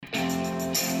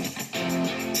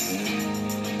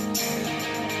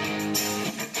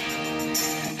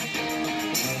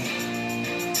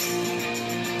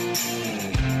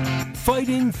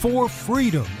fighting for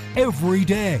freedom every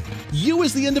day. You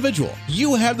as the individual,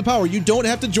 you have the power. You don't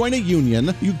have to join a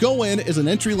union. You go in as an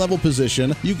entry-level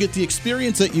position. You get the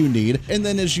experience that you need. And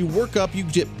then as you work up, you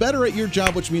get better at your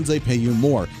job, which means they pay you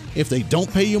more. If they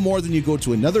don't pay you more, then you go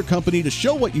to another company to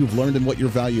show what you've learned and what your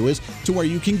value is to where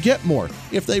you can get more.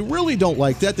 If they really don't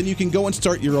like that, then you can go and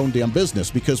start your own damn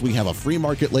business, because we have a free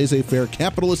market, laissez-faire,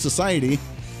 capitalist society,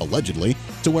 allegedly,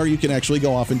 to where you can actually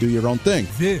go off and do your own thing.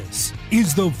 This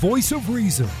is the Voice of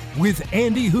Reason with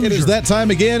Andy Hoosier. It is that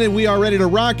time again, and we are ready to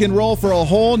rock and roll for a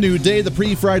whole new day, the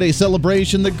pre-Friday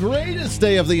celebration, the greatest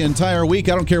day of the entire week.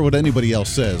 I don't care what anybody else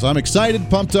says. I'm excited,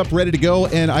 pumped up, ready to go,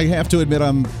 and I have to admit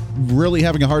I'm really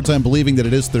having a hard time believing that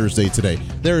it is Thursday today.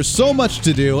 There is so much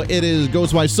to do. It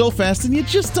goes by so fast, and you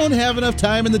just don't have enough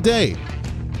time in the day.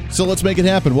 So let's make it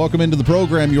happen. Welcome into the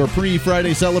program, your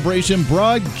pre-Friday celebration,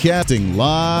 broadcasting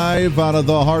live out of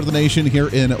the heart of the nation here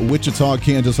in Wichita,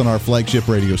 Kansas, on our flagship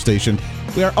radio station.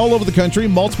 We are all over the country,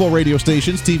 multiple radio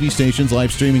stations, TV stations,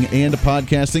 live streaming, and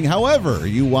podcasting. However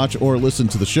you watch or listen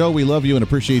to the show, we love you and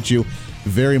appreciate you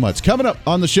very much. Coming up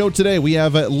on the show today, we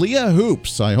have Leah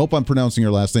Hoopes. I hope I'm pronouncing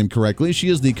her last name correctly. She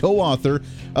is the co-author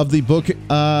of the book,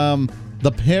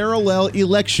 The Parallel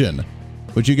Election,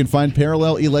 which you can find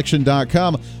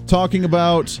parallelelection.com, talking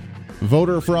about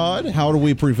voter fraud. How do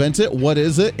we prevent it? What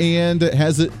is it? And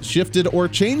has it shifted or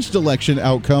changed election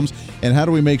outcomes? And how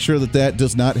do we make sure that that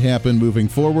does not happen moving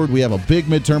forward? We have a big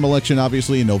midterm election,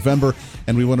 obviously, in November,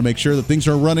 and we want to make sure that things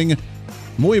are running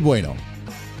muy bueno.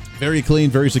 Very clean,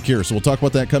 very secure. So we'll talk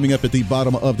about that coming up at the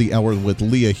bottom of the hour with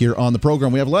Leah here on the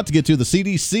program. We have a lot to get to. The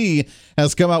CDC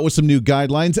has come out with some new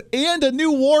guidelines and a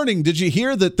new warning. Did you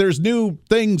hear that there's new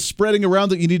things spreading around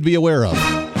that you need to be aware of?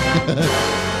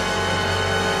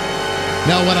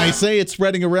 Now, when I say it's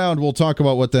spreading around, we'll talk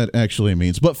about what that actually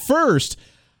means. But first,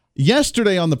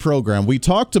 yesterday on the program, we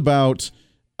talked about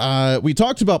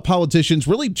politicians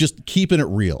really just keeping it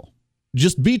real.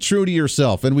 Just be true to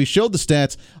yourself. And we showed the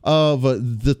stats of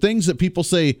the things that people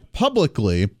say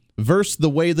publicly versus the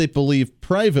way they believe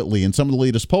privately in some of the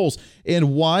latest polls,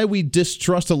 and why we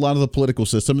distrust a lot of the political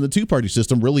system and the two-party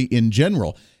system really in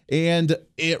general. And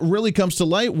it really comes to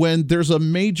light when there's a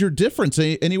major difference,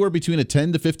 anywhere between a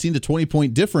 10 to 15 to 20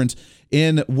 point difference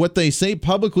in what they say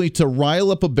publicly to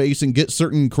rile up a base and get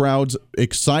certain crowds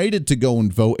excited to go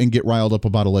and vote and get riled up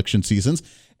about election seasons,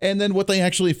 and then what they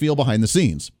actually feel behind the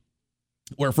scenes.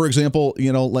 Where, for example,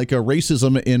 like a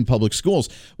racism in public schools,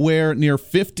 where near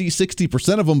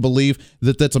 50-60% of them believe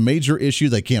that that's a major issue.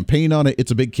 They campaign on it.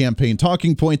 It's a big campaign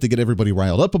talking point. They get everybody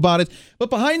riled up about it. But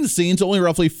behind the scenes, only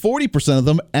roughly 40% of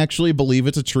them actually believe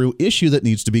it's a true issue that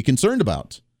needs to be concerned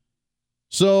about.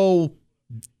 So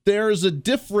there's a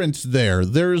difference there.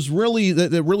 There's really,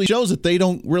 that really shows that they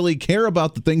don't really care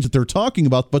about the things that they're talking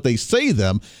about, but they say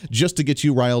them just to get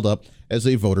you riled up as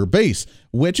a voter base,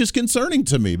 which is concerning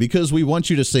to me, because we want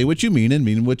you to say what you mean and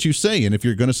mean what you say. And if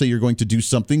you're going to say you're going to do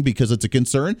something because it's a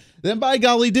concern, then by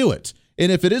golly, do it.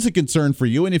 And if it is a concern for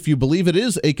you, and if you believe it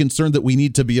is a concern that we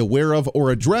need to be aware of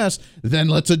or address, then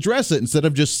let's address it instead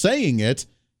of just saying it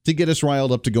to get us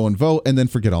riled up to go and vote and then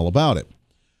forget all about it.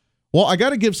 Well, I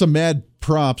got to give some mad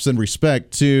props and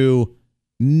respect to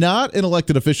not an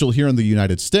elected official here in the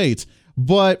United States,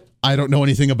 but I don't know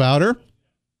anything about her.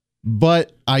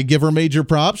 But I give her major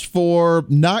props for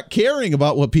not caring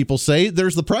about what people say.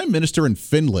 There's the prime minister in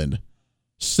Finland.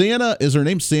 Sanna, is her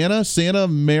name Sanna? Sanna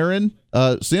Marin?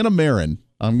 Sanna Marin.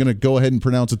 I'm going to go ahead and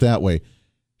pronounce it that way.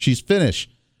 She's Finnish.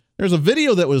 There's a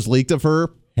video that was leaked of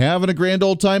her having a grand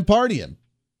old time partying.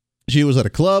 She was at a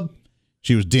club.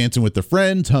 She was dancing with her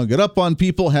friends, hung it up on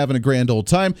people, having a grand old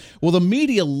time. Well, the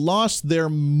media lost their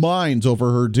minds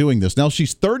over her doing this. Now,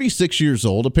 she's 36 years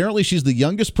old. Apparently, she's the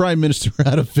youngest prime minister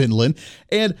out of Finland.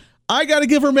 And I got to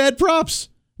give her mad props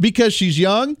because she's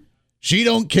young. She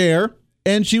don't care.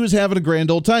 And she was having a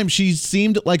grand old time. She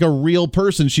seemed like a real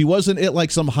person. She wasn't at like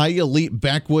some high elite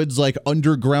backwoods, like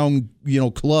underground,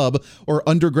 club or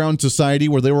underground society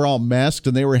where they were all masked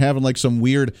and they were having like some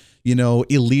weird,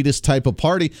 elitist type of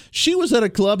party. She was at a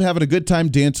club having a good time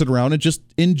dancing around and just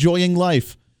enjoying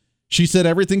life. She said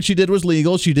everything she did was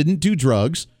legal. She didn't do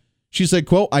drugs. She said,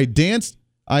 quote, I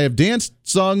have danced,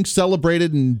 sung,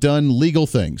 celebrated, and done legal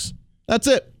things. That's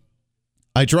it.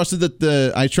 I trusted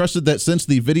that since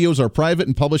the videos are private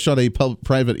and published on a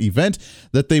private event,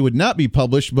 that they would not be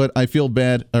published, but it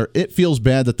feels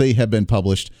bad that they have been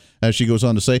published, as she goes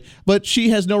on to say. But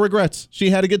she has no regrets. She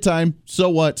had a good time. So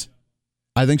what?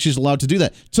 I think she's allowed to do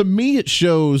that. To me, it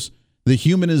shows the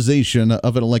humanization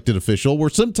of an elected official, where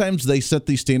sometimes they set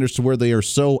these standards to where they are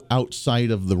so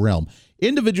outside of the realm.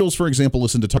 Individuals, for example,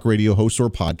 listen to talk radio hosts or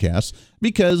podcasts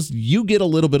because you get a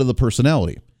little bit of the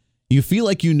personality. You feel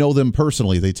like you know them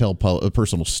personally. They tell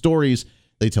personal stories.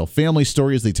 They tell family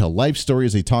stories. They tell life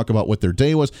stories. They talk about what their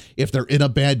day was. If they're in a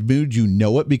bad mood, you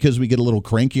know it because we get a little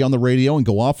cranky on the radio and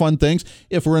go off on things.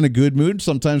 If we're in a good mood,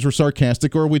 sometimes we're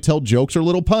sarcastic or we tell jokes or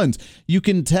little puns. You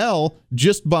can tell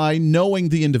just by knowing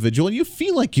the individual, and you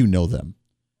feel like you know them.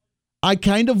 I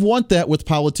kind of want that with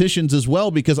politicians as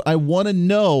well because I want to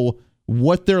know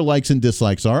what their likes and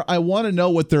dislikes are. I want to know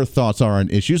what their thoughts are on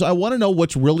issues. I want to know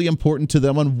what's really important to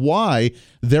them and why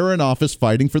they're in office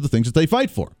fighting for the things that they fight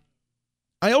for.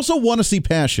 I also want to see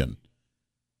passion.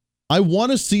 I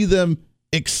want to see them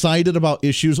excited about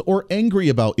issues or angry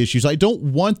about issues. I don't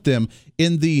want them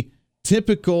in the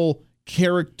typical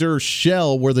character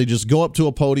shell where they just go up to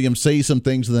a podium, say some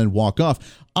things, and then walk off.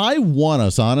 I want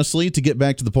us, honestly, to get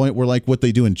back to the point where, like what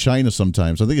they do in China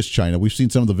sometimes, I think it's China, we've seen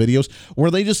some of the videos,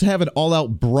 where they just have an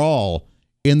all-out brawl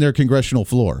in their congressional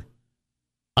floor.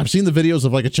 I've seen the videos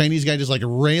of like a Chinese guy just like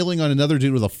railing on another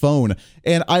dude with a phone,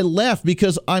 and I laugh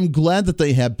because I'm glad that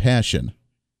they have passion.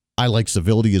 I like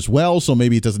civility as well, so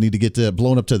maybe it doesn't need to get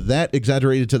blown up to that,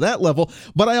 exaggerated to that level,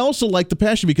 but I also like the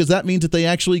passion because that means that they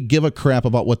actually give a crap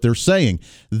about what they're saying.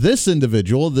 This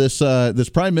individual, this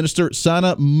Prime Minister,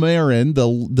 Sana Marin,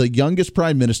 the youngest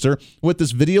Prime Minister, with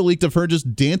this video leaked of her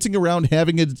just dancing around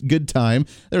having a good time.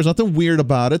 There's nothing weird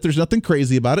about it. There's nothing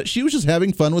crazy about it. She was just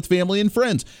having fun with family and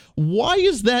friends. Why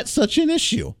is that such an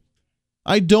issue?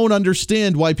 I don't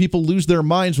understand why people lose their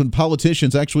minds when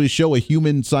politicians actually show a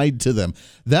human side to them.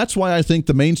 That's why I think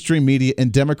the mainstream media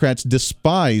and Democrats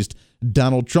despised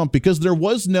Donald Trump, because there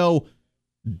was no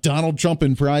Donald Trump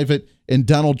in private and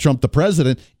Donald Trump the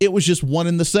president. It was just one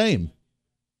and the same.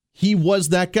 He was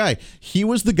that guy. He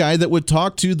was the guy that would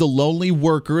talk to the lonely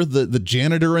worker, the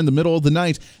janitor in the middle of the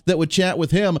night, that would chat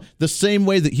with him the same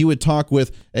way that he would talk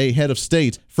with a head of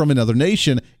state from another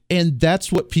nation. And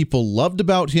that's what people loved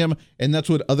about him, and that's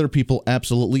what other people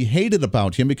absolutely hated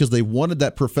about him, because they wanted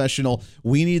that professional,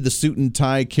 we need the suit and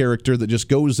tie character that just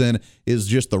goes in, is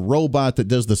just the robot that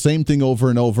does the same thing over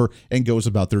and over and goes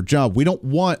about their job. We don't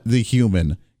want the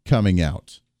human coming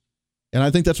out. And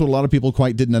I think that's what a lot of people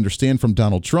quite didn't understand from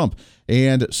Donald Trump.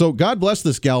 And so God bless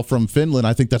this gal from Finland.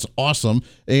 I think that's awesome.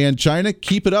 And China,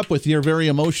 keep it up with your very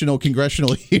emotional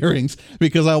congressional hearings,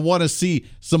 because I want to see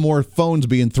some more phones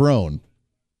being thrown.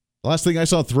 The last thing I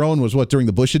saw thrown was during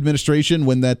the Bush administration,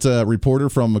 when that reporter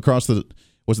from across the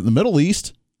Middle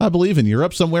East, I believe in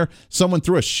Europe somewhere, someone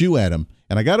threw a shoe at him.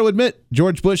 And I got to admit,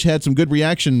 George Bush had some good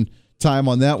reaction time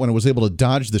on that one and was able to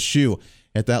dodge the shoe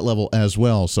at that level as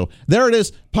well. So there it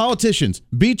is. Politicians,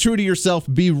 be true to yourself,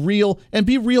 be real, and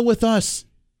be real with us.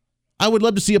 I would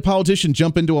love to see a politician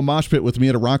jump into a mosh pit with me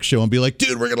at a rock show and be like,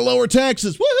 dude, we're going to lower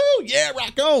taxes. Woohoo! Yeah,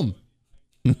 rock on.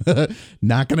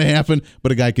 Not going to happen,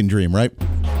 but a guy can dream, right?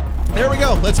 There we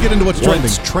go. Let's get into what's trending.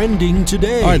 What's trending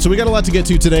today? All right, so we got a lot to get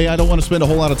to today. I don't want to spend a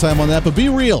whole lot of time on that, but be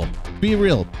real. Be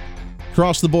real.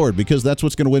 Across the board, because that's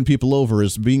what's going to win people over,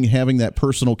 is having that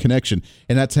personal connection.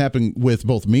 And that's happening with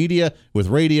both media, with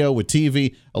radio, with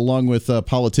TV, along with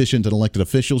politicians and elected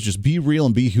officials. Just be real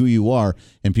and be who you are,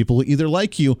 and people will either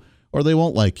like you or they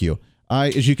won't like you.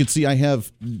 As you can see, I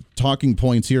have talking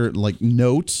points here, like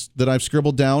notes that I've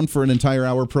scribbled down for an entire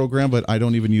hour program, but I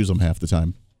don't even use them half the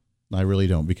time. I really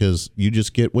don't, because you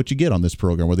just get what you get on this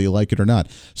program, whether you like it or not.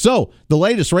 So, the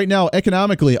latest right now,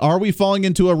 economically, are we falling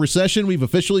into a recession? We've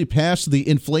officially passed the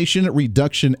Inflation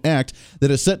Reduction Act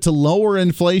that is set to lower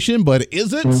inflation, but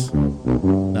is it?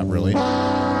 Not really.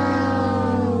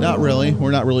 Not really.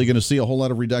 We're not really going to see a whole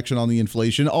lot of reduction on the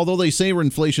inflation, although they say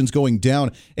inflation's going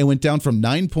down and went down from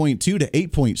 9.2 to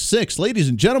 8.6. Ladies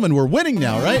and gentlemen, we're winning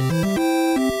now, right?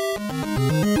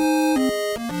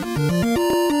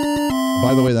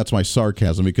 By the way, that's my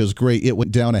sarcasm, because great, it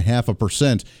went down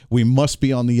 0.5%. We must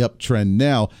be on the uptrend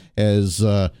now, as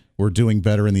we're doing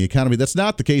better in the economy. That's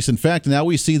not the case. In fact, now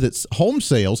we see that home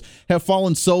sales have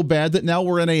fallen so bad that now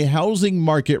we're in a housing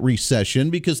market recession,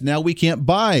 because now we can't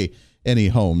buy any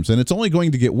homes. And it's only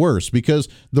going to get worse, because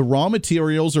the raw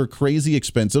materials are crazy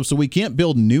expensive, so we can't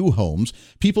build new homes.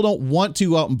 People don't want to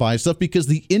go out and buy stuff because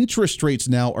the interest rates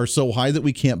now are so high that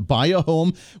we can't buy a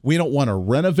home. We don't want to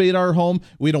renovate our home.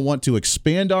 We don't want to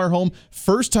expand our home.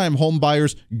 First-time home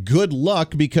buyers, good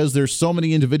luck, because there's so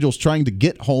many individuals trying to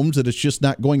get homes that it's just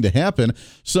not going to happen.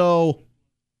 So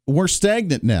we're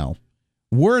stagnant now.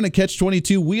 We're in a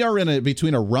catch-22. We are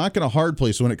between a rock and a hard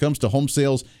place when it comes to home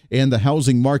sales and the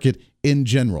housing market in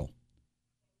general.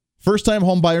 First-time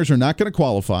home buyers are not going to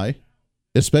qualify,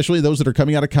 especially those that are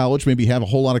coming out of college, maybe have a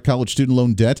whole lot of college student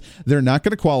loan debt. They're not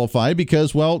going to qualify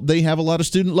because, well, they have a lot of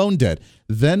student loan debt.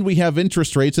 Then we have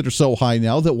interest rates that are so high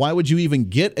now that why would you even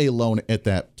get a loan at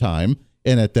that time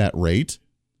and at that rate?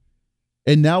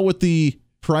 And now with the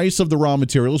price of the raw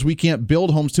materials, we can't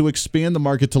build homes to expand the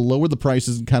market to lower the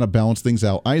prices and kind of balance things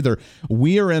out either.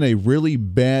 We are in a really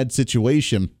bad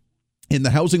situation, and the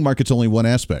housing market's only one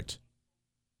aspect.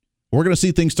 We're going to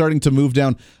see things starting to move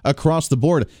down across the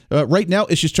board. Right now,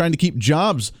 it's just trying to keep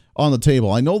jobs on the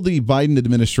table. I know the Biden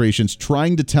administration's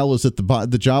trying to tell us that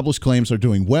the jobless claims are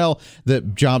doing well,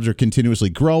 that jobs are continuously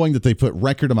growing, that they put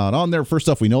record amount on there. First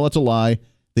off, we know that's a lie.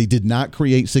 They did not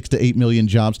create 6 to 8 million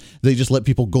jobs. They just let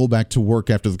people go back to work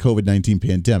after the COVID-19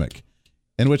 pandemic.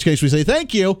 In which case we say,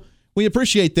 thank you. We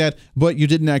appreciate that, but you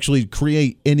didn't actually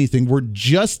create anything. We're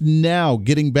just now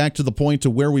getting back to the point to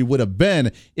where we would have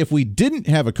been if we didn't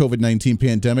have a COVID-19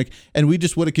 pandemic and we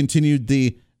just would have continued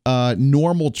the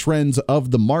normal trends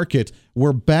of the market.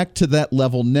 We're back to that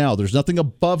level now. There's nothing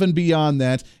above and beyond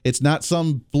that. It's not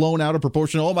some blown out of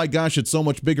proportion. Oh my gosh, it's so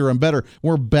much bigger and better.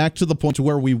 We're back to the point to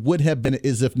where we would have been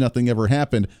as if nothing ever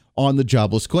happened on the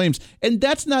jobless claims. And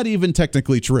that's not even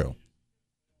technically true.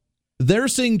 They're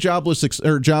seeing jobs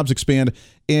expand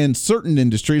in certain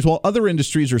industries while other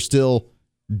industries are still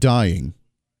dying,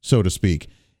 so to speak.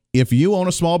 If you own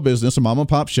a small business, a mom and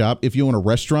pop shop, if you own a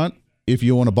restaurant, if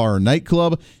you own a bar or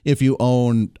nightclub, if you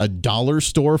own a dollar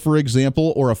store, for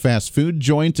example, or a fast food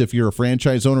joint, if you're a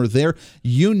franchise owner there,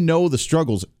 you know the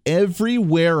struggles.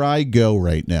 Everywhere I go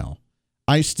right now,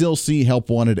 I still see help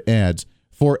wanted ads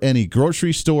for any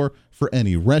grocery store, for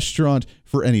any restaurant,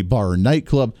 for any bar or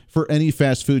nightclub, for any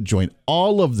fast food joint.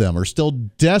 All of them are still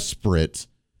desperate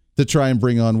to try and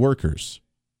bring on workers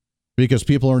because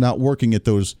people are not working at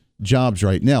those jobs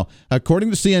right now.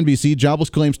 According to CNBC, jobless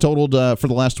claims totaled for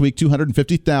the last week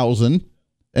 250,000,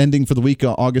 ending for the week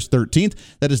August 13th.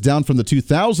 That is down from the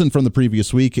 2,000 from the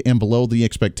previous week and below the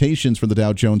expectations for the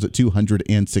Dow Jones at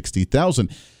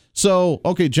 260,000. So,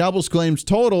 okay, jobless claims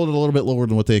totaled a little bit lower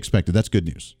than what they expected. That's good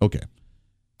news. Okay.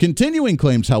 Continuing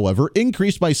claims, however,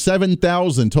 increased by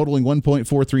 7,000, totaling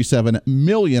 1.437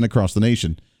 million across the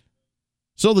nation.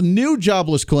 So the new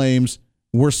jobless claims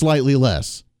were slightly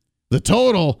less. The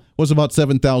total was about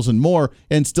 7,000 more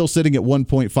and still sitting at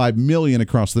 1.5 million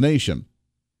across the nation.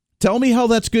 Tell me how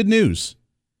that's good news.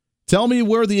 Tell me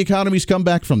where the economy's come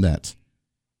back from that.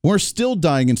 We're still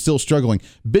dying and still struggling.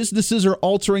 Businesses are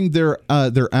altering their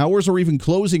hours or even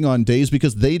closing on days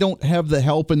because they don't have the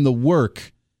help and the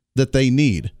work that they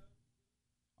need.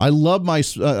 I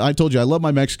told you I love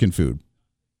my Mexican food.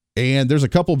 And there's a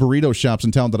couple burrito shops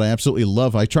in town that I absolutely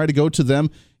love. I try to go to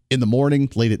them in the morning,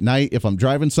 late at night. If I'm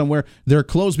driving somewhere, they're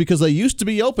closed because they used to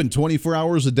be open 24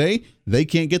 hours a day. They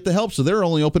can't get the help, so they're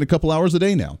only open a couple hours a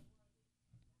day now.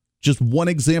 Just one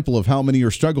example of how many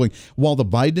are struggling. While the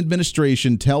Biden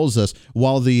administration tells us,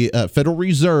 while the Federal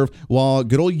Reserve, while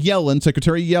good old Yellen,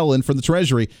 Secretary Yellen from the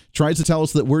Treasury, tries to tell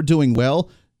us that we're doing well,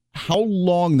 how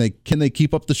long can they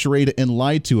keep up the charade and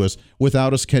lie to us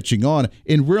without us catching on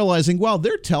and realizing, well,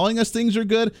 they're telling us things are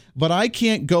good, but I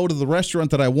can't go to the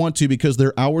restaurant that I want to because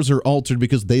their hours are altered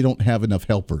because they don't have enough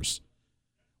helpers.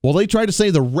 Well, they try to say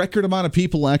the record amount of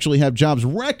people actually have jobs,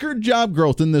 record job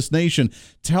growth in this nation.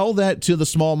 Tell that to the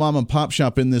small mom and pop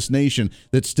shop in this nation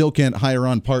that still can't hire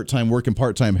on part-time work and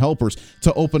part-time helpers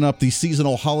to open up the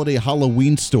seasonal holiday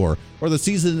Halloween store or the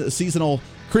seasonal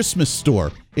Christmas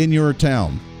store in your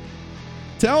town.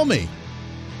 Tell me,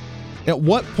 at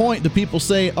what point do people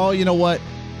say, oh, you know what?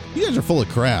 You guys are full of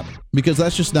crap, because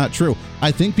that's just not true.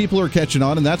 I think people are catching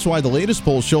on, and that's why the latest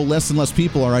polls show less and less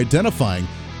people are identifying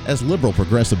as liberal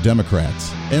progressive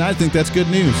Democrats. And I think that's good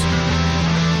news.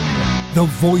 The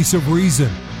Voice of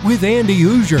Reason with Andy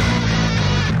Hoosier.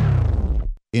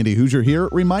 Andy Hoosier here,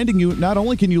 reminding you not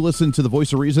only can you listen to The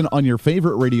Voice of Reason on your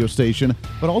favorite radio station,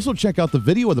 but also check out the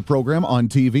video of the program on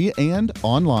TV and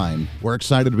online. We're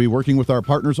excited to be working with our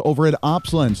partners over at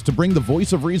OpsLens to bring The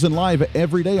Voice of Reason live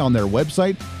every day on their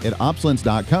website at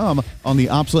opslens.com, on the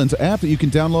OpsLens app that you can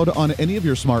download on any of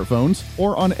your smartphones,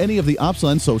 or on any of the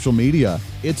OpsLens social media.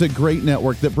 It's a great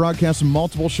network that broadcasts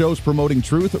multiple shows promoting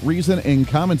truth, reason, and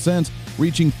common sense,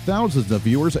 reaching thousands of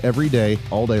viewers every day,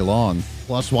 all day long.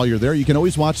 Plus, while you're there, you can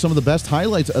always watch some of the best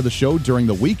highlights of the show during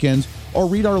the weekends or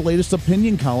read our latest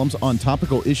opinion columns on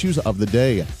topical issues of the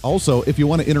day. Also, if you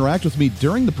want to interact with me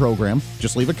during the program,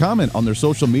 just leave a comment on their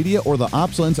social media or the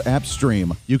OpsLens app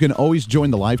stream. You can always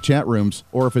join the live chat rooms,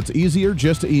 or if it's easier,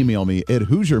 just email me at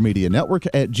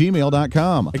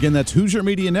HoosierMediaNetwork@gmail.com. Again, that's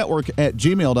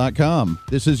HoosierMediaNetwork@gmail.com.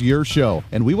 This is your show,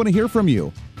 and we want to hear from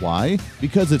you. Why?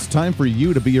 Because it's time for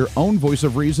you to be your own voice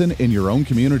of reason in your own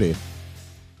community.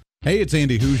 Hey, it's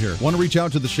Andy Hoosier. Want to reach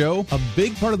out to the show? A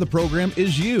big part of the program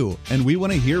is you, and we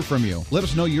want to hear from you. Let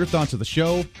us know your thoughts of the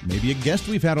show, maybe a guest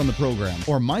we've had on the program,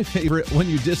 or my favorite, when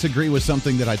you disagree with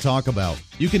something that I talk about.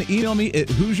 You can email me at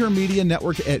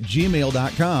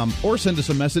HoosierMediaNetwork@gmail.com or send us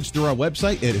a message through our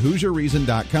website at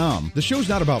HoosierReason.com. The show's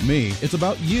not about me, it's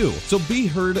about you. So be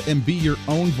heard and be your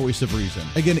own voice of reason.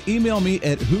 Again, email me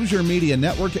at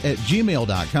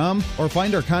HoosierMediaNetwork@gmail.com or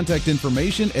find our contact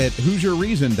information at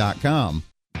HoosierReason.com.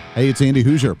 Hey, it's Andy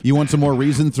Hoosier. You want some more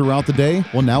reason throughout the day?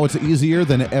 Well, now it's easier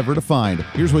than ever to find.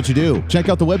 Here's what you do. Check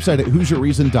out the website at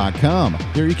HoosierReason.com.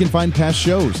 There you can find past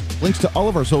shows, links to all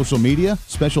of our social media,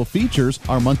 special features,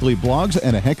 our monthly blogs,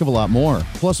 and a heck of a lot more.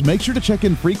 Plus, make sure to check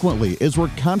in frequently as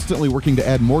we're constantly working to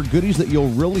add more goodies that you'll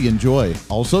really enjoy.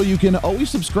 Also, you can always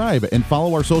subscribe and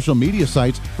follow our social media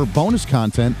sites for bonus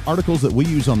content, articles that we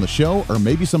use on the show, or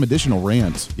maybe some additional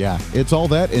rants. Yeah, it's all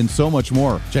that and so much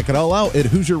more. Check it all out at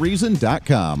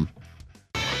HoosierReason.com.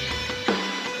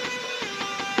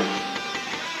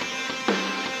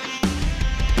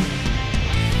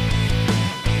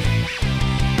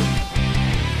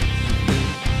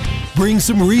 Bring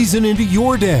some reason into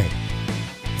your day.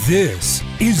 This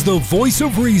is the Voice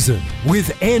of Reason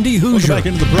with Andy Hoosier.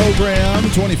 Welcome back into the program.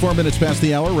 24 minutes past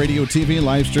the hour. Radio, TV,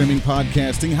 live streaming,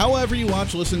 podcasting. However you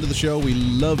watch, listen to the show. We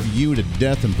love you to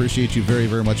death and appreciate you very,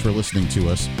 very much for listening to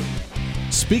us.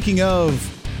 Speaking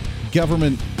of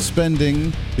government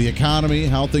spending, the economy,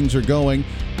 how things are going,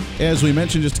 as we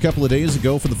mentioned just a couple of days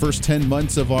ago, for the first 10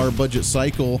 months of our budget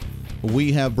cycle,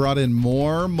 we have brought in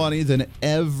more money than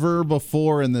ever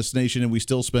before in this nation, and we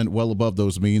still spent well above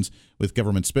those means with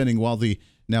government spending, while the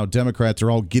now Democrats are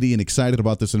all giddy and excited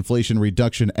about this Inflation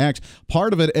Reduction Act.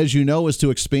 Part of it, as you know, is to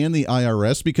expand the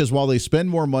IRS, because while they spend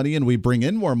more money and we bring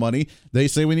in more money, they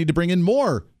say we need to bring in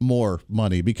more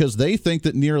money, because they think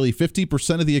that nearly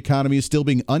 50% of the economy is still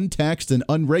being untaxed and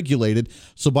unregulated.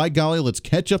 So by golly, let's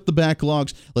catch up the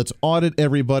backlogs, let's audit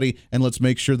everybody, and let's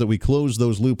make sure that we close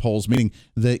those loopholes, meaning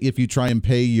that if you try and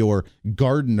pay your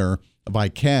gardener by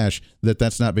cash,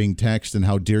 that's not being taxed, and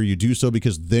how dare you do so,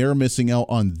 because they're missing out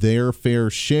on their fair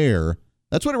share.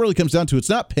 That's what it really comes down to. It's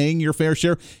not paying your fair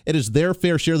share. It is their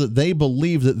fair share that they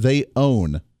believe that they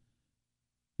own.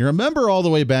 You remember all the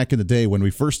way back in the day when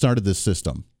we first started this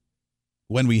system,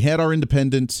 when we had our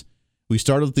independence, we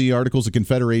started with the Articles of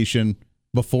Confederation.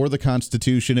 Before the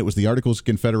Constitution, it was the Articles of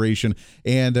Confederation,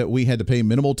 and we had to pay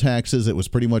minimal taxes. It was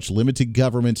pretty much limited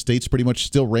government. States pretty much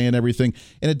still ran everything,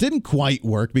 and it didn't quite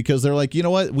work because they're like, you know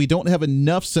what? We don't have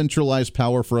enough centralized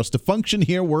power for us to function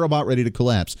here. We're about ready to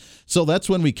collapse. So that's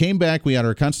when we came back. We had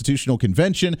our Constitutional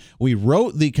Convention. We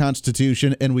wrote the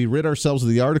Constitution, and we rid ourselves of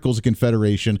the Articles of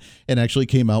Confederation and actually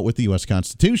came out with the U.S.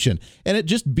 Constitution. And it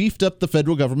just beefed up the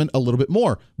federal government a little bit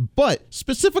more. But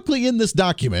specifically in this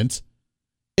document,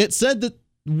 it said that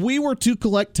we were to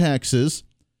collect taxes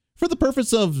for the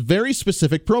purpose of very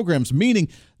specific programs, meaning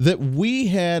that we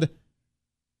had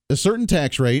a certain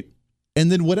tax rate,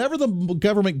 and then whatever the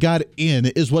government got in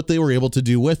is what they were able to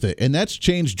do with it. And that's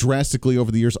changed drastically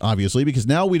over the years, obviously, because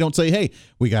now we don't say, hey,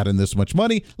 we got in this much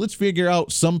money, let's figure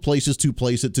out some places to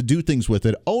place it, to do things with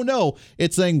it. Oh, no,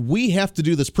 it's saying we have to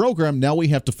do this program. Now we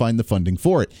have to find the funding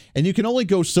for it. And you can only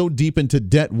go so deep into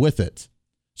debt with it.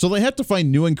 So they have to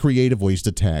find new and creative ways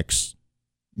to tax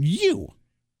you.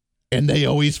 And they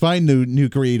always find new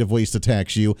creative ways to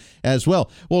tax you as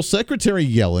well. Well, Secretary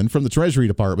Yellen from the Treasury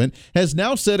Department has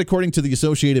now said, according to the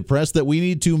Associated Press, that we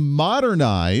need to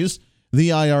modernize the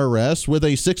IRS with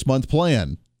a 6-month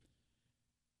plan.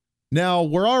 Now,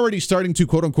 we're already starting to,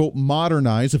 quote unquote,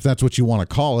 modernize, if that's what you want to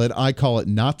call it. I call it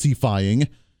Nazifying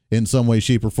in some way,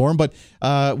 shape, or form. But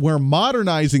we're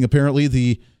modernizing, apparently,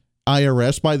 the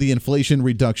IRS by the Inflation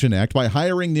Reduction Act, by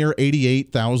hiring near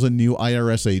 88,000 new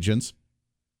IRS agents,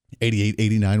 88,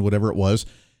 89, whatever it was,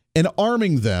 and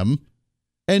arming them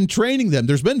and training them.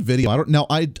 There's been video.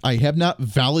 I have not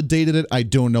validated it. I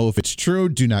don't know if it's true.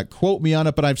 Do not quote me on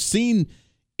it, but I've seen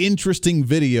interesting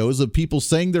videos of people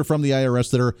saying they're from the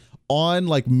IRS that are on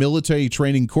like military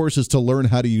training courses to learn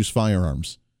how to use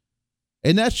firearms.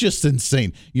 And that's just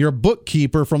insane. Your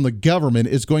bookkeeper from the government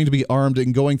is going to be armed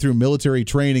and going through military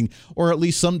training, or at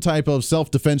least some type of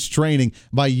self-defense training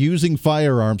by using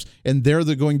firearms, and they're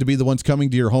going to be the ones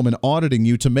coming to your home and auditing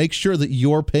you to make sure that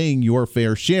you're paying your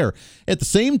fair share. At the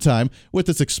same time, with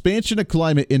this expansion of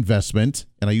climate investment,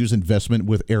 and I use investment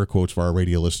with air quotes for our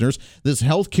radio listeners, this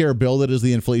healthcare bill that is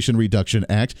the Inflation Reduction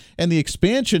Act, and the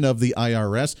expansion of the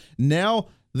IRS, now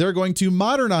they're going to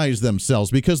modernize themselves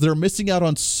because they're missing out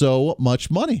on so much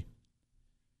money.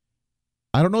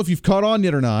 I don't know if you've caught on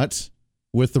yet or not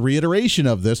with the reiteration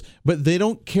of this, but they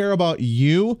don't care about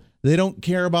you. They don't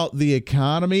care about the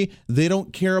economy. They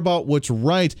don't care about what's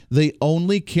right. They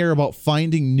only care about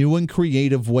finding new and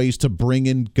creative ways to bring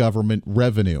in government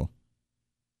revenue.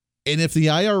 And if the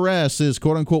IRS is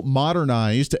quote-unquote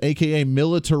modernized, a.k.a.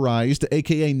 militarized,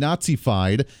 a.k.a.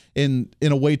 Nazified in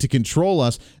a way to control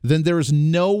us, then there is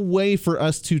no way for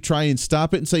us to try and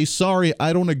stop it and say, sorry,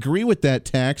 I don't agree with that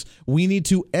tax. We need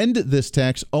to end this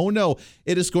tax. Oh, no,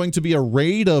 it is going to be a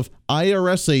raid of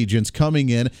IRS agents coming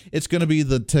in. It's going to be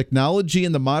the technology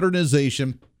and the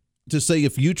modernization to say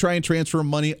if you try and transfer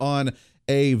money on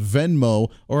a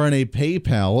Venmo or on a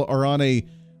PayPal or on a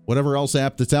whatever else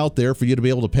app that's out there for you to be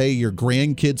able to pay your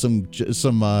grandkids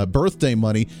some birthday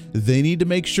money, they need to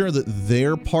make sure that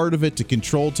they're part of it to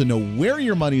control, to know where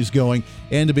your money's going,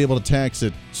 and to be able to tax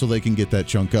it so they can get that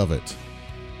chunk of it.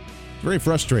 Very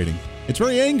frustrating. It's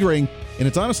very angering, and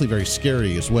it's honestly very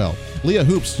scary as well. Leah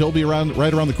Hoopes, she'll be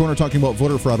right around the corner talking about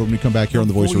voter fraud when we come back here on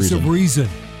The Voice of Reason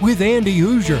with Andy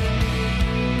Hoosier.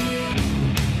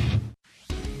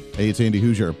 Hey, it's Andy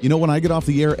Hoosier. You know, when I get off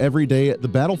the air every day, the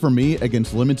battle for me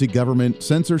against limited government,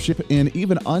 censorship, and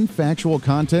even unfactual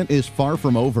content is far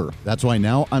from over. That's why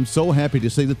now I'm so happy to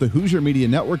say that the Hoosier Media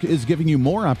Network is giving you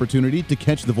more opportunity to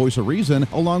catch The Voice of Reason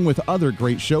along with other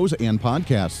great shows and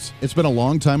podcasts. It's been a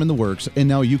long time in the works, and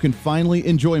now you can finally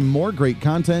enjoy more great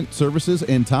content, services,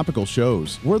 and topical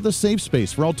shows. We're the safe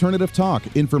space for alternative talk,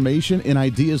 information, and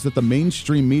ideas that the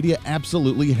mainstream media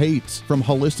absolutely hates. From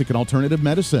holistic and alternative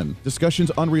medicine,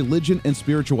 discussions on religion and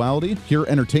spirituality, pure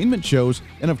entertainment shows,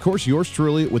 and of course yours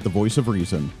truly with The Voice of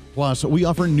Reason. Plus, we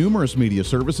offer numerous media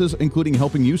services, including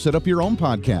helping you set up your own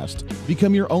podcast,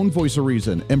 become your own voice of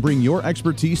reason, and bring your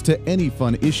expertise to any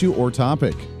fun issue or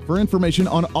topic. For information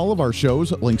on all of our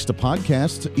shows, links to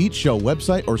podcasts, each show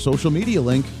website or social media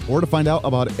link, or to find out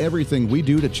about everything we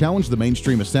do to challenge the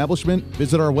mainstream establishment,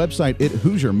 visit our website at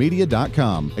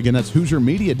HoosierMedia.com. Again, that's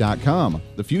HoosierMedia.com,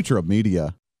 the future of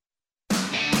media.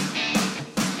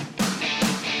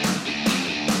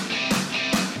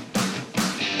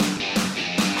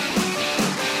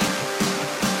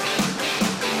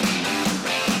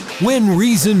 When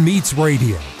Reason Meets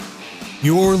Radio.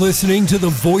 You're listening to The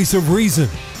Voice of Reason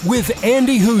with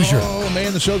Andy Hoosier. Oh,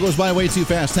 man, the show goes by way too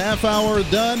fast. Half hour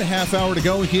done, half hour to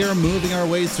go here. Moving our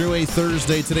way through a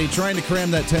Thursday today, trying to cram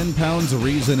that 10 pounds of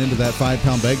reason into that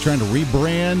 5-pound bag, trying to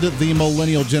rebrand the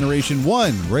millennial generation,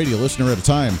 one radio listener at a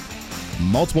time.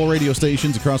 Multiple radio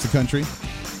stations across the country.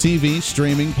 TV,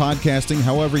 streaming, podcasting,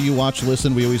 however you watch,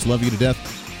 listen, we always love you to death.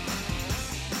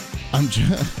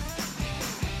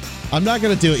 I'm not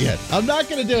going to do it yet.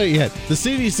 The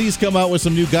CDC's come out with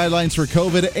some new guidelines for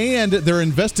COVID, and they're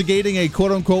investigating a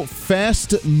quote-unquote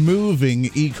fast-moving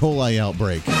E. coli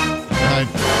outbreak. Man,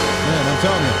 I'm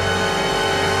telling you.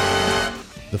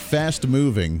 The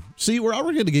fast-moving. See, we're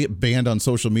already going to get banned on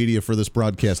social media for this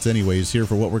broadcast anyways here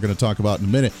for what we're going to talk about in a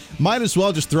minute. Might as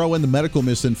well just throw in the medical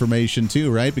misinformation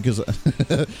too, right? Because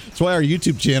that's why our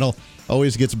YouTube channel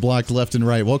always gets blocked left and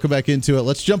right. Welcome back into it.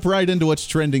 Let's jump right into what's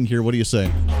trending here. What do you say?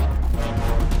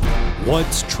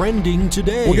 What's trending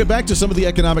today? We'll get back to some of the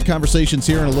economic conversations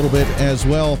here in a little bit, as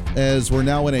well as we're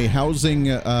now in a housing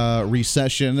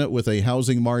recession with a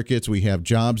housing market. We have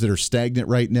jobs that are stagnant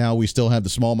right now. We still have the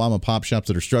small mom and pop shops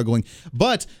that are struggling,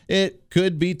 but it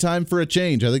could be time for a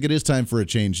change. I think it is time for a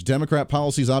change. Democrat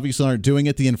policies obviously aren't doing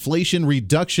it. The Inflation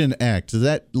Reduction Act, is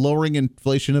that lowering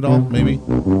inflation at all? Maybe?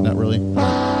 Not really.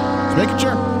 Just making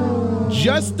sure.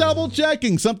 Just double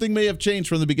checking. Something may have changed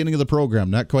from the beginning of the program.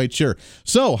 Not quite sure.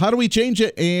 So how do we change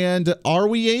it, and are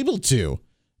we able to?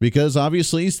 Because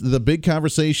obviously the big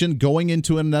conversation going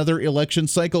into another election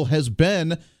cycle has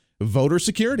been voter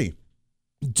security.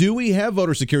 Do we have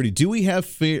voter security? Do we have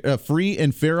free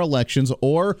and fair elections,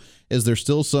 or is there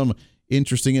still some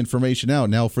interesting information out?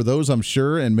 Now, for those, I'm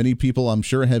sure, and many people I'm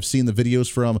sure have seen the videos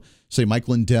from, say, Mike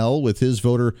Lindell with his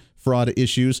voter fraud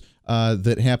issues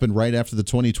that happened right after the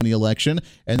 2020 election.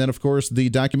 And then, of course, the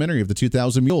documentary of the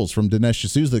 2,000 Mules from Dinesh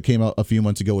D'Souza that came out a few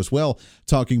months ago as well,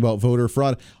 talking about voter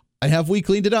fraud. Have we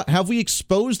cleaned it up? Have we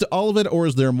exposed all of it, or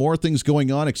is there more things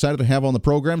going on? Excited to have on the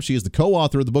program. She is the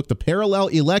co-author of the book, The Parallel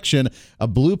Election, A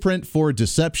Blueprint for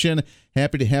Deception.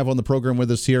 Happy to have on the program with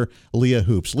us here, Leah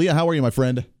Hoopes. Leah, how are you, my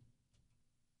friend?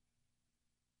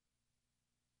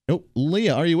 Oh,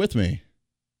 Leah, are you with me?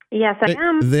 Yes, I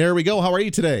am. There we go. How are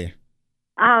you today?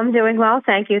 I'm doing well.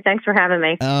 Thank you. Thanks for having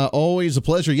me. Always a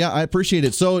pleasure. Yeah, I appreciate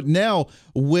it. So now,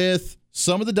 with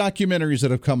some of the documentaries that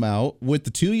have come out, with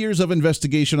the 2 years of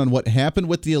investigation on what happened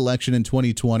with the election in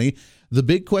 2020, the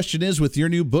big question is, with your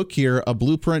new book here, A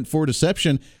Blueprint for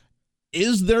Deception,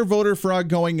 is there voter fraud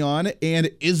going on,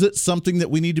 and is it something that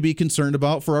we need to be concerned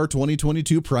about for our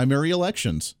 2022 primary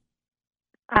elections?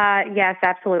 Yes,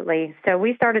 absolutely. So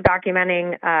we started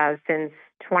documenting since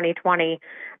 2020.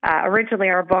 Originally,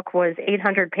 our book was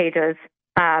 800 pages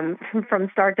from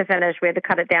start to finish. We had to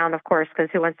cut it down, of course, because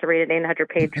who wants to read an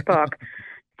 800-page book?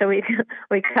 So we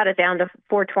cut it down to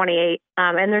 428,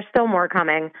 and there's still more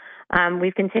coming.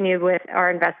 We've continued with our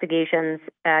investigations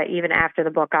even after the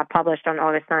book got published on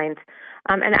August 9th.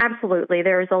 And absolutely,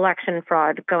 there's election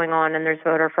fraud going on and there's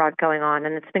voter fraud going on,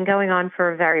 and it's been going on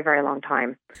for a very, very long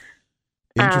time.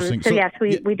 Interesting. So yes,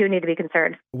 we do need to be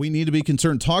concerned. We need to be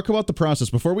concerned. Talk about the process.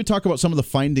 Before we talk about some of the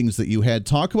findings that you had,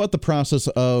 talk about the process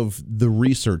of the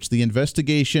research, the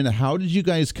investigation. How did you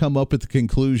guys come up with the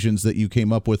conclusions that you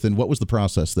came up with, and what was the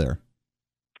process there?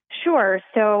 Sure.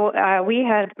 So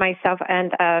myself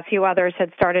and a few others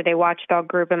had started a watchdog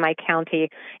group in my county,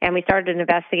 and we started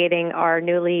investigating our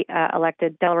newly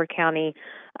elected Delaware County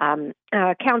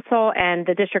council and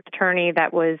the district attorney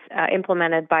that was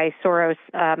implemented by Soros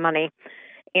money.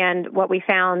 And what we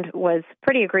found was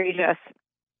pretty egregious.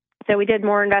 So we did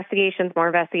more investigations,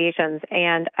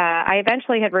 and I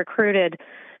eventually had recruited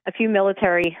a few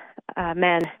military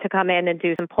men to come in and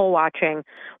do some poll watching,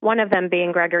 one of them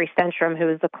being Gregory Stenstrom, who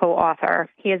is the co-author.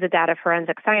 He is a data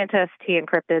forensic scientist. He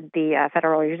encrypted the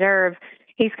Federal Reserve.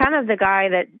 He's kind of the guy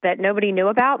that nobody knew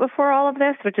about before all of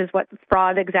this, which is what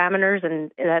fraud examiners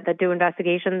and that do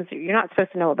investigations, you're not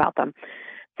supposed to know about them.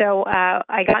 So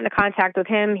I got into contact with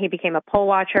him. He became a poll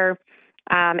watcher,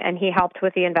 and he helped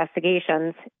with the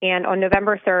investigations. And on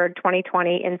November 3rd,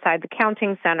 2020, inside the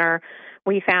counting center,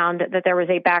 we found that there was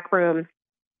a back room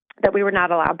that we were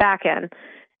not allowed back in.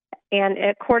 And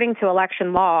according to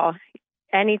election law,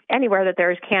 anywhere that there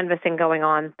is canvassing going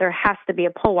on, there has to be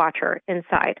a poll watcher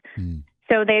inside.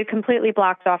 So they completely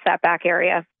blocked off that back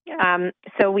area.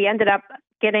 So we ended up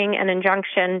getting an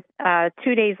injunction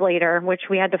 2 days later, which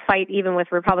we had to fight even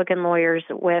with Republican lawyers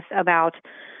with about.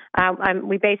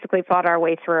 We basically fought our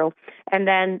way through. And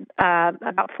then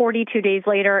about 42 days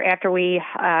later, after we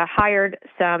hired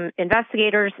some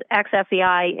investigators,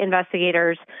 ex-FBI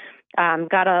investigators,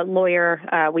 got a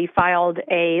lawyer, we filed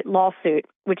a lawsuit,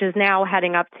 which is now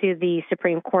heading up to the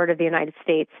Supreme Court of the United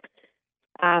States.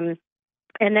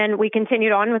 And then we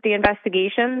continued on with the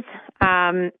investigations,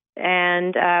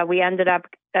 and we ended up,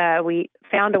 we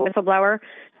found a whistleblower.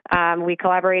 We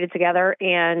collaborated together,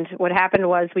 and what happened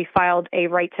was we filed a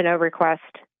right-to-know request,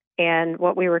 and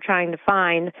what we were trying to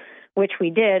find, which we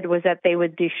did, was that they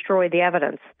would destroy the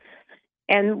evidence.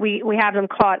 And we have them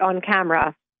caught on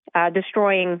camera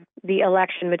destroying the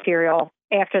election material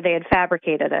after they had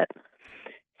fabricated it.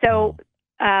 So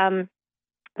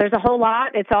there's a whole lot.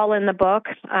 It's all in the book,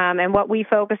 and what we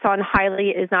focus on highly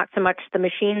is not so much the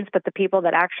machines, but the people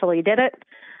that actually did it.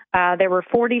 There were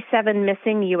 47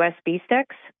 missing USB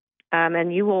sticks,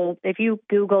 and if you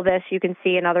Google this, you can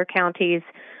see in other counties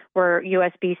where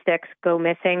USB sticks go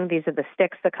missing. These are the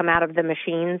sticks that come out of the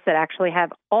machines that actually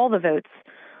have all the votes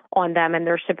on them, and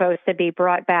they're supposed to be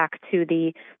brought back to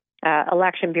the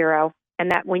election bureau. And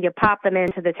that when you pop them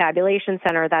into the tabulation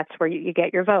center, that's where you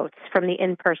get your votes from the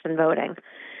in-person voting.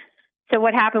 So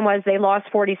what happened was they lost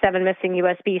 47 missing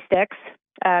USB sticks.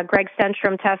 Greg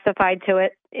Stenstrom testified to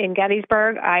it in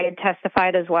Gettysburg. I had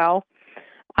testified as well.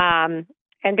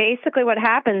 And basically what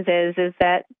happens is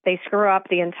that they screw up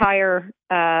the entire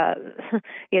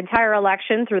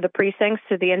election through the precincts,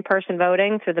 through the in-person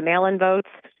voting, through the mail-in votes.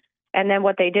 And then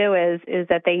what they do is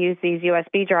that they use these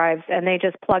USB drives and they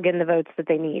just plug in the votes that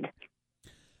they need.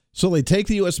 So they take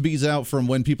the USBs out from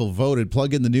when people voted,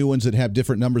 plug in the new ones that have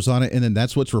different numbers on it, and then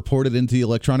that's what's reported into the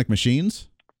electronic machines?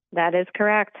 That is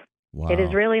correct. Wow. It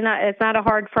is really not, it's not a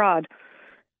hard fraud.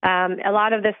 A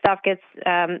lot of this stuff gets,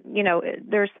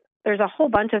 there's a whole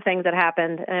bunch of things that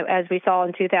happened. As we saw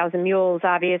in 2000 Mules,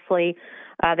 obviously,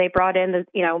 they brought in,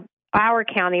 our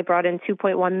county brought in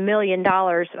 $2.1 million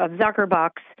of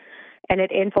Zuckerbucks, and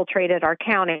it infiltrated our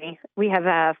county. We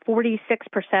have 46%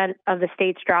 of the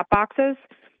state's drop boxes.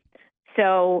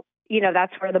 So,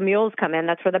 that's where the mules come in.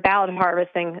 That's where the ballot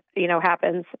harvesting,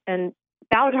 happens. And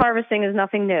ballot harvesting is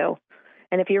nothing new.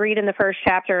 And if you read in the first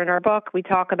chapter in our book, we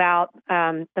talk about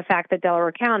the fact that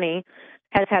Delaware County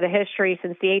has had a history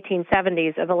since the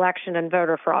 1870s of election and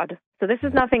voter fraud. So this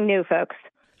is nothing new, folks.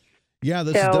 Yeah,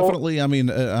 this is definitely,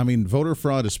 voter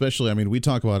fraud especially. We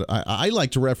talk about it. I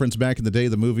like to reference back in the day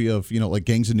the movie of, like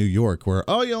Gangs of New York, where,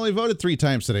 you only voted 3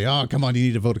 times today. Oh, come on, you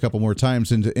need to vote a couple more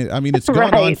times. And it's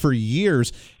gone on for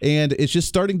years, and it's just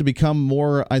starting to become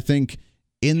more, I think,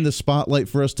 in the spotlight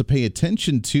for us to pay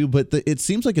attention to. But it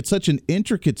seems like it's such an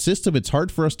intricate system, it's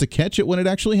hard for us to catch it when it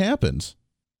actually happens.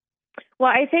 Well,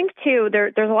 I think, too,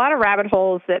 there's a lot of rabbit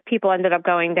holes that people ended up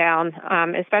going down,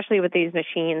 especially with these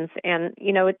machines. And,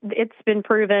 it's been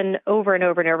proven over and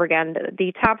over and over again.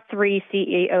 The top 3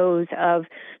 CEOs of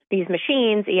these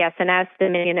machines, ES&S,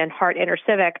 Dominion, and Hart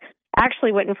InterCivic,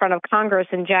 actually went in front of Congress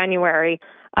in January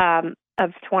of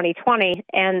 2020,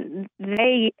 and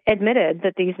they admitted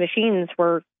that these machines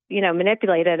were,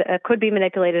 manipulated, could be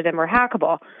manipulated, and were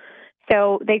hackable.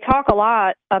 So they talk a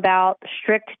lot about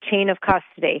strict chain of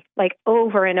custody, like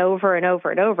over and over and over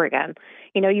and over again.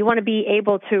 You want to be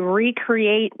able to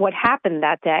recreate what happened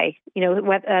that day,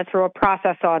 through a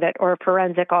process audit or a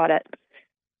forensic audit.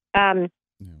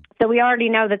 So we already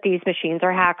know that these machines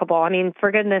are hackable. I mean,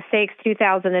 for goodness sakes,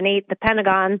 2008, the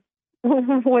Pentagon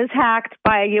was hacked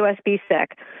by a USB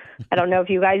stick. I don't know if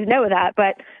you guys know that,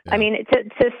 but yeah. I mean,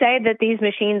 to say that these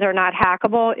machines are not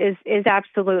hackable is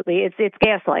absolutely, it's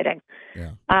gaslighting.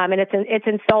 Yeah. And it's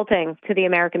insulting to the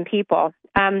American people.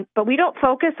 But we don't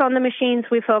focus on the machines,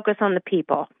 we focus on the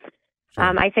people. Sure.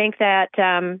 I think that,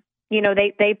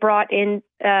 they brought in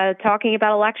talking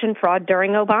about election fraud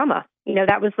during Obama.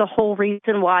 That was the whole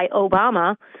reason why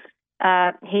Obama,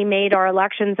 he made our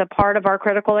elections a part of our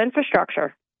critical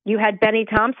infrastructure. You had Benny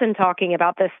Thompson talking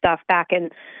about this stuff back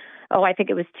in, I think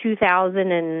it was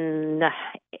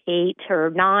 2008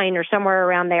 or 9 or somewhere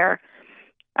around there.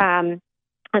 And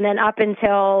then up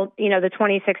until, the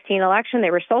 2016 election,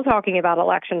 they were still talking about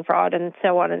election fraud and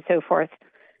so on and so forth.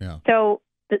 Yeah. So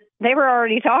they were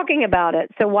already talking about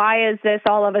it. So why is this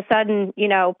all of a sudden,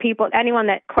 anyone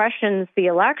that questions the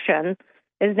election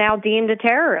is now deemed a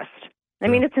terrorist? I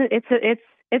mean, it's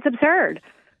absurd.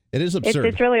 It is absurd.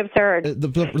 It's really absurd.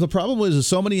 The problem is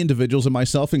so many individuals, and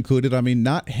myself included,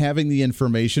 not having the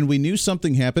information. We knew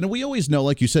something happened, and we always know,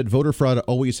 like you said, voter fraud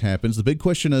always happens. The big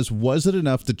question is, was it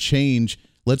enough to change,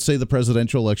 let's say, the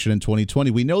presidential election in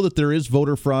 2020? We know that there is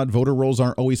voter fraud. Voter rolls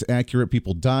aren't always accurate.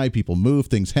 People die, people move,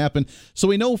 things happen. So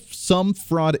we know some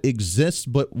fraud exists,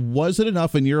 but was it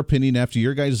enough, in your opinion, after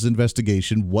your guys'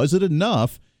 investigation, was it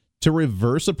enough to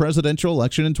reverse a presidential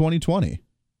election in 2020?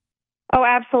 Oh,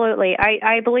 absolutely.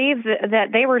 I believe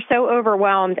that they were so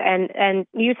overwhelmed, and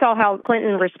you saw how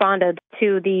Clinton responded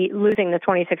to losing the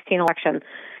 2016 election.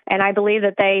 And I believe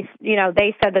that they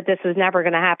said that this was never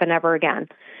going to happen ever again.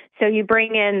 So you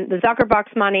bring in the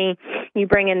Zuckerbucks money, you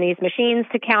bring in these machines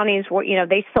to counties where,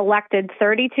 they selected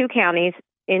 32 counties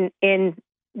in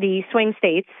the swing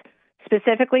states,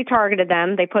 specifically targeted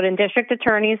them. They put in district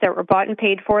attorneys that were bought and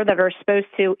paid for that are supposed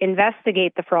to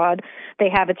investigate the fraud. They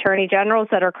have attorney generals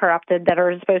that are corrupted that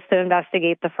are supposed to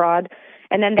investigate the fraud.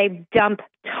 And then they dump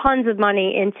tons of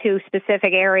money into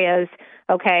specific areas,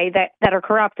 that are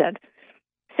corrupted.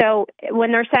 So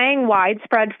when they're saying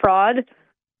widespread fraud,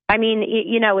 I mean,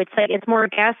 it's more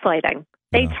gaslighting.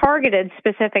 They targeted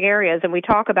specific areas, and we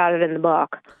talk about it in the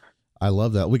book. I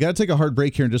love that. We got to take a hard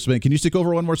break here in just a minute. Can you stick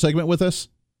over one more segment with us?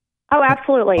 Oh,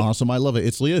 absolutely. Awesome. I love it.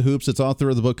 It's Leah Hoopes. It's author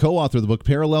of the book, co-author of the book,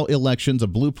 Parallel Elections, A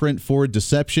Blueprint for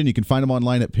Deception. You can find them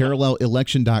online at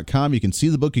parallelelection.com. You can see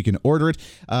the book. You can order it.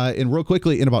 And real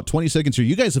quickly, in about 20 seconds here,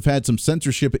 you guys have had some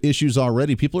censorship issues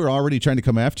already. People are already trying to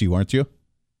come after you, aren't you?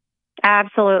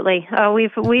 Absolutely.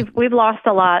 We've lost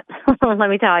a lot, let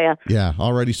me tell you. Yeah,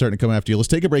 already starting to come after you. Let's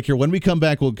take a break here. When we come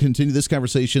back, we'll continue this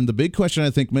conversation. The big question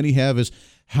I think many have is,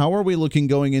 how are we looking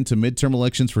going into midterm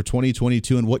elections for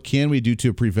 2022, and what can we do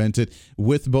to prevent it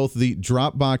with both the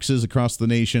drop boxes across the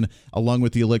nation along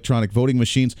with the electronic voting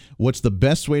machines? What's the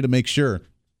best way to make sure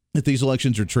that these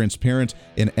elections are transparent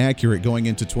and accurate going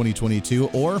into 2022,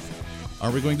 or are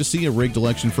we going to see a rigged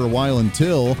election for a while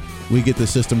until we get the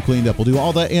system cleaned up? We'll do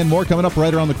all that and more coming up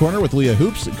right around the corner with Leah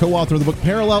Hoopes, co-author of the book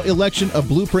Parallel Election, A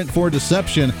Blueprint for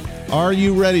Deception. Are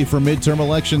you ready for midterm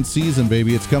election season,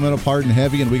 baby? It's coming up hard and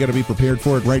heavy, and we got to be prepared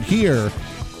for it right here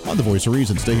on The Voice of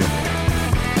Reason. Stay here.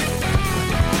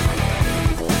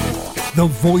 The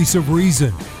Voice of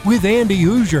Reason with Andy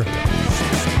Hoosier.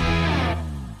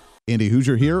 Andy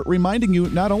Hoosier here, reminding you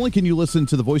not only can you listen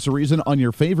to The Voice of Reason on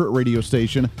your favorite radio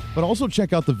station, but also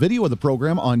check out the video of the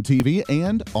program on TV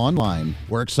and online.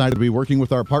 We're excited to be working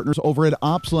with our partners over at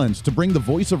OpsLens to bring The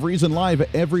Voice of Reason live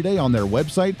every day on their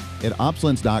website at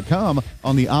opslens.com,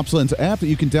 on the OpsLens app that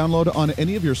you can download on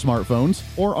any of your smartphones,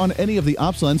 or on any of the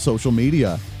OpsLens social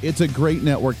media. It's a great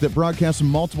network that broadcasts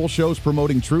multiple shows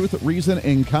promoting truth, reason,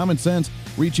 and common sense,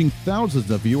 reaching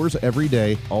thousands of viewers every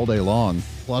day, all day long.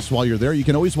 Plus, while you're there, you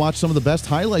can always watch some of the best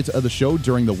highlights of the show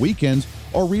during the weekends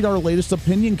or read our latest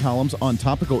opinion columns on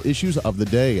topical issues of the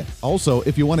day. Also,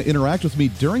 if you want to interact with me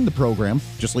during the program,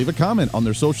 just leave a comment on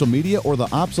their social media or the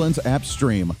OpsLens app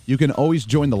stream. You can always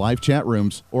join the live chat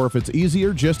rooms, or if it's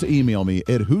easier, just email me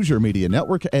at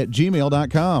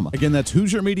HoosierMediaNetwork@gmail.com. Again, that's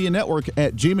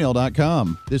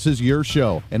HoosierMediaNetwork@gmail.com. This is your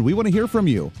show, and we want to hear from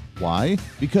you. Why?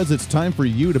 Because it's time for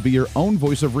you to be your own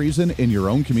voice of reason in your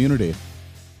own community.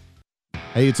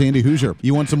 Hey, it's Andy Hoosier.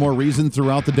 You want some more reason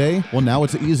throughout the day? Well, now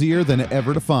it's easier than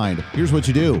ever to find. Here's what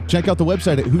you do. Check out the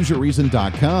website at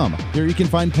HoosierReason.com. There you can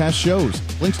find past shows,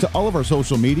 links to all of our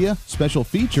social media, special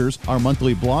features, our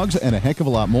monthly blogs, and a heck of a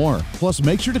lot more. Plus,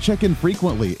 make sure to check in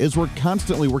frequently, as we're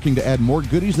constantly working to add more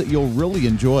goodies that you'll really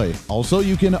enjoy. Also,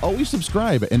 you can always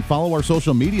subscribe and follow our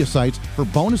social media sites for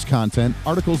bonus content,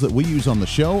 articles that we use on the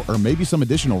show, or maybe some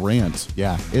additional rants.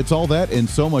 Yeah, it's all that and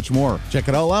so much more. Check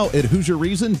it all out at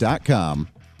HoosierReason.com.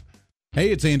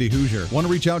 Hey, it's Andy Hoosier. Want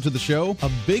to reach out to the show? A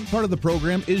big part of the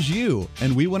program is you,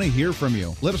 and we want to hear from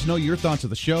you. Let us know your thoughts of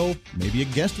the show, maybe a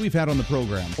guest we've had on the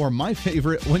program, or my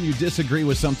favorite, when you disagree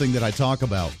with something that I talk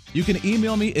about. You can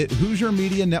email me at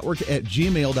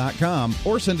HoosierMediaNetwork@gmail.com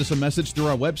or send us a message through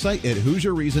our website at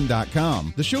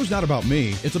HoosierReason.com. The show's not about me,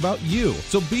 it's about you.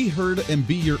 So be heard and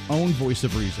be your own voice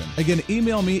of reason. Again,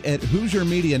 email me at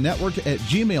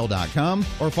HoosierMediaNetwork@gmail.com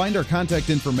or find our contact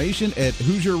information at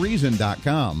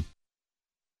HoosierReason.com.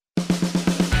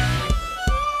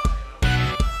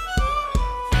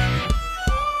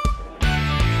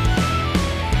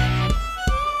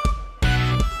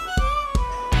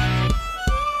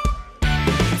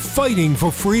 Fighting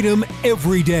for freedom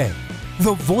every day.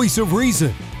 The Voice of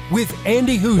Reason with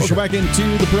Andy Hoosier. Welcome back into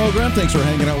the program. Thanks for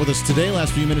hanging out with us today.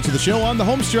 Last few minutes of the show on the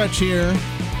home stretch here.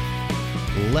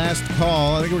 Last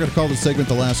call. I think we're going to call this segment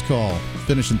The Last Call.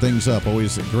 Finishing things up.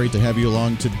 Always great to have you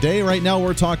along today. Right now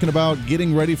we're talking about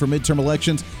getting ready for midterm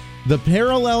elections. The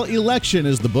Parallel Election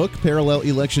is the book,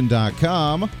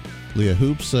 parallelelection.com. Leah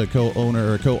Hoopes,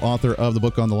 co-owner or co-author of the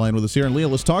book, on the line with us here. And Leah,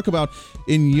 let's talk about,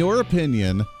 in your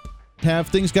opinion, have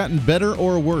things gotten better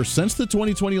or worse? Since the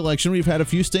 2020 election, we've had a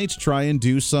few states try and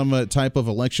do some type of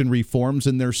election reforms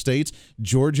in their states.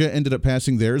 Georgia ended up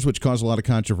passing theirs, which caused a lot of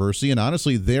controversy. And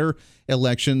honestly, their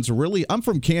elections really, I'm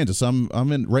from Kansas. I'm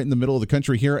right in the middle of the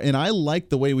country here, and I like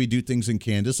the way we do things in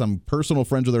Kansas. I'm personal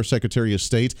friends with our Secretary of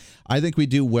State. I think we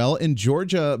do well. And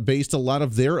Georgia based a lot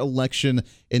of their election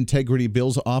integrity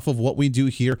bills off of what we do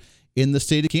here in the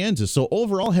state of Kansas. So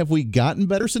overall, have we gotten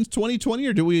better since 2020,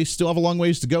 or do we still have a long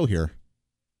ways to go here?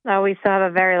 Oh, we still have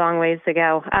a very long ways to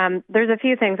go. There's a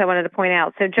few things I wanted to point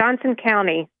out. So Johnson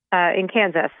County in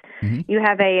Kansas, you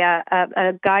have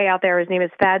a guy out there, his name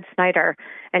is Thad Snyder,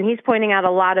 and he's pointing out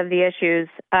a lot of the issues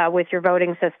with your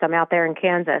voting system out there in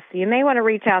Kansas. You may want to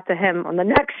reach out to him on the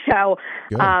next show,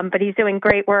 but he's doing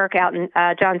great work out in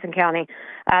Johnson County.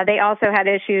 They also had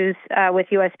issues with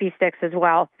USB sticks as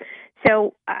well.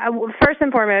 So first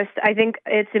and foremost, I think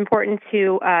it's important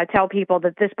to tell people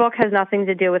that this book has nothing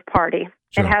to do with party.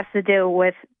 Sure. It has to do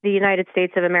with the United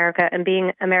States of America and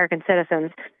being American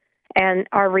citizens. And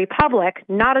our republic,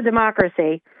 not a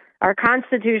democracy, our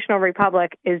constitutional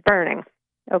republic is burning.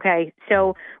 Okay,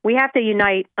 so we have to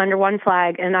unite under one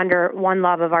flag and under one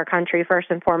love of our country, first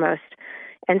and foremost,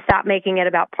 and stop making it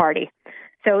about party.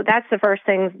 So that's the first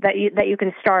thing that you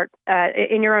can start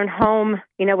in your own home,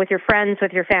 with your friends,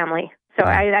 with your family. So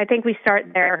I think we start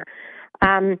there.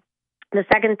 The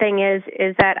second thing is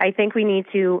that I think we need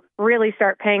to really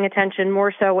start paying attention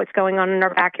more so what's going on in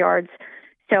our backyards.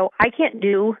 So I can't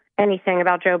do anything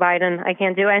about Joe Biden. I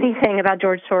can't do anything about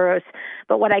George Soros.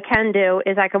 But what I can do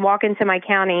is I can walk into my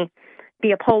county,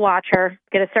 be a poll watcher,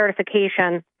 get a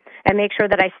certification, and make sure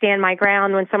that I stand my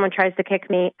ground when someone tries to kick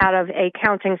me out of a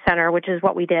counting center, which is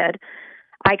what we did.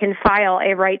 I can file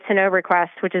a right to know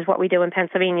request, which is what we do in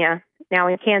Pennsylvania. Now,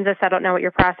 in Kansas, I don't know what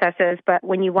your process is, but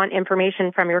when you want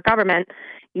information from your government,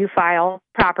 you file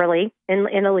properly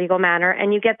in a legal manner,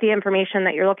 and you get the information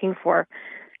that you're looking for.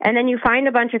 And then you find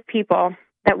a bunch of people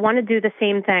that want to do the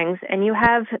same things, and you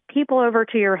have people over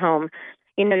to your home.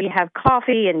 You have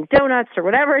coffee and donuts or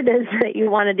whatever it is that you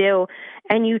want to do,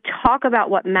 and you talk about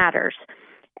what matters.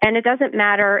 And it doesn't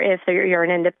matter if you're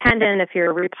an independent, if you're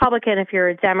a Republican, if you're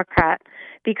a Democrat,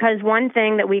 because one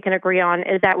thing that we can agree on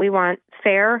is that we want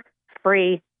fair,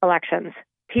 free elections,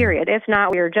 period. If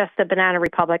not, we are just a banana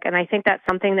republic, and I think that's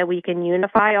something that we can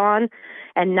unify on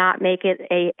and not make it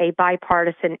a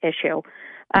bipartisan issue.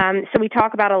 So we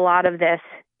talk about a lot of this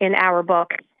in our book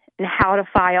and how to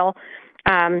file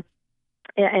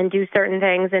and do certain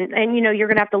things. And you're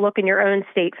going to have to look in your own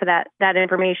state for that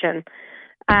information.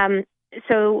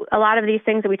 So a lot of these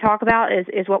things that we talk about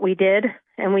is what we did,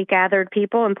 and we gathered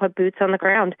people and put boots on the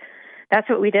ground. That's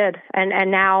what we did.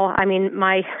 And now, I mean,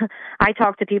 I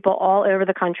talk to people all over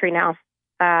the country now.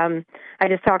 I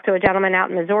just talked to a gentleman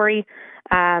out in Missouri.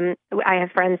 I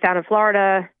have friends down in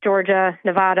Florida, Georgia,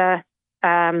 Nevada,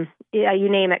 you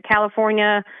name it,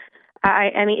 California.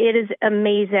 I mean, it is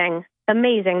amazing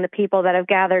the people that have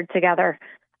gathered together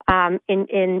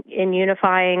in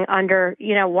unifying under,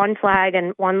 one flag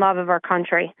and one love of our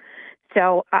country.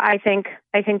 So I think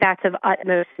that's of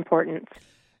utmost importance.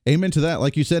 Amen to that.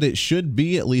 Like you said, it should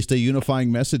be at least a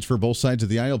unifying message for both sides of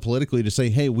the aisle politically to say,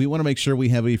 hey, we want to make sure we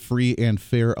have a free and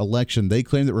fair election. They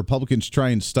claim that Republicans try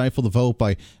and stifle the vote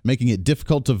by making it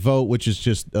difficult to vote, which is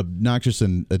just obnoxious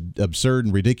and absurd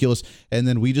and ridiculous. And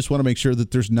then we just want to make sure that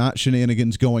there's not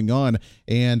shenanigans going on.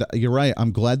 And you're right.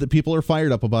 I'm glad that people are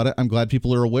fired up about it. I'm glad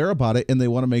people are aware about it, and they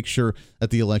want to make sure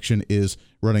that the election is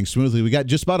running smoothly. We got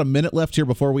just about a minute left here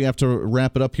before we have to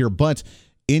wrap it up here. But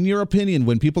in your opinion,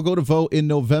 when people go to vote in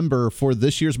November for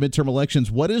this year's midterm elections,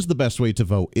 what is the best way to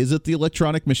vote? Is it the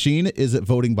electronic machine? Is it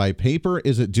voting by paper?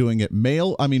 Is it doing it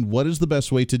mail? I mean, what is the best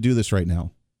way to do this right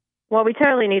now? Well, we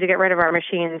totally need to get rid of our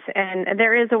machines, and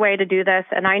there is a way to do this,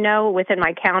 and I know within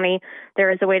my county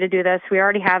there is a way to do this. We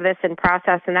already have this in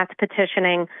process, and that's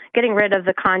petitioning, getting rid of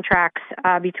the contracts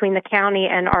between the county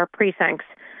and our precincts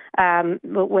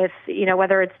with,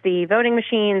 whether it's the voting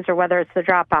machines or whether it's the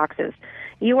drop boxes.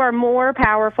 You are more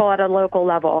powerful at a local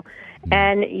level,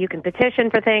 and you can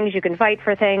petition for things, you can fight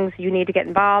for things, you need to get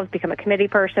involved, become a committee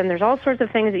person. There's all sorts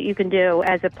of things that you can do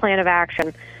as a plan of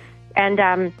action.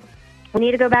 And we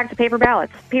need to go back to paper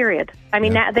ballots, period. I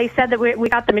mean, they said that we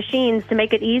got the machines to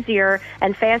make it easier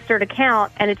and faster to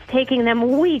count, and it's taking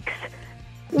them weeks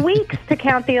to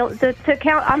count to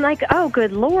count. I'm like, oh,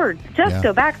 good Lord, just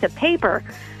go back to paper.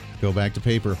 Go back to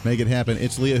paper. Make it happen.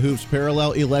 It's Leah Hoopes,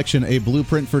 Parallel Election, a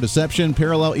blueprint for deception.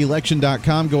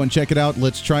 ParallelElection.com. Go and check it out.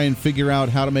 Let's try and figure out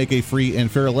how to make a free and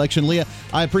fair election. Leah,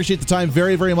 I appreciate the time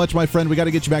very, very much, my friend. We got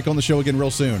to get you back on the show again real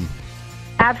soon.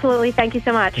 Absolutely. Thank you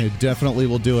so much. It definitely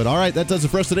will do it. All right, that does it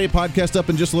for us today. Podcast up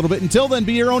in just a little bit. Until then,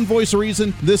 be your own voice of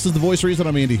reason. This is The Voice of Reason.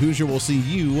 I'm Andy Hoosier. We'll see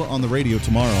you on the radio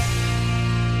tomorrow.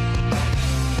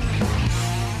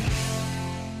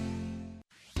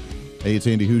 Hey, it's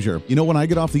Andy Hoosier. You know, when I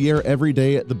get off the air every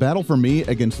day, the battle for me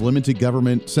against limited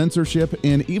government, censorship,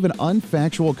 and even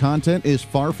unfactual content is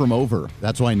far from over.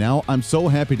 That's why now I'm so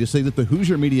happy to say that the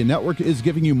Hoosier Media Network is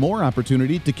giving you more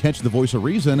opportunity to catch the Voice of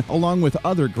Reason along with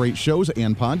other great shows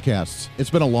and podcasts.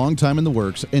 It's been a long time in the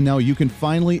works, and now you can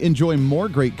finally enjoy more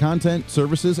great content,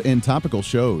 services, and topical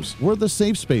shows. We're the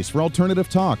safe space for alternative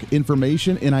talk,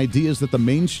 information, and ideas that the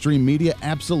mainstream media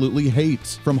absolutely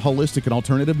hates. From holistic and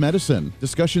alternative medicine,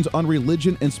 discussions on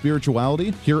religion and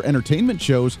spirituality, pure entertainment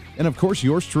shows, and of course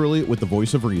yours truly with the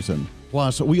Voice of Reason.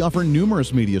 Plus, we offer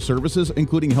numerous media services,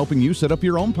 including helping you set up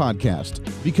your own podcast.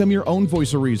 Become your own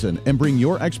Voice of Reason and bring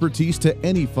your expertise to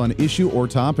any fun issue or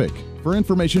topic. For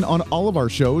information on all of our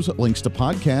shows, links to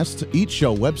podcasts, each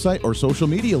show website or social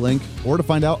media link, or to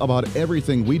find out about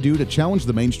everything we do to challenge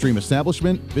the mainstream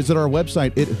establishment, visit our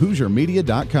website at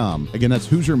HoosierMedia.com. Again, that's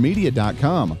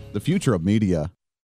HoosierMedia.com, the future of media.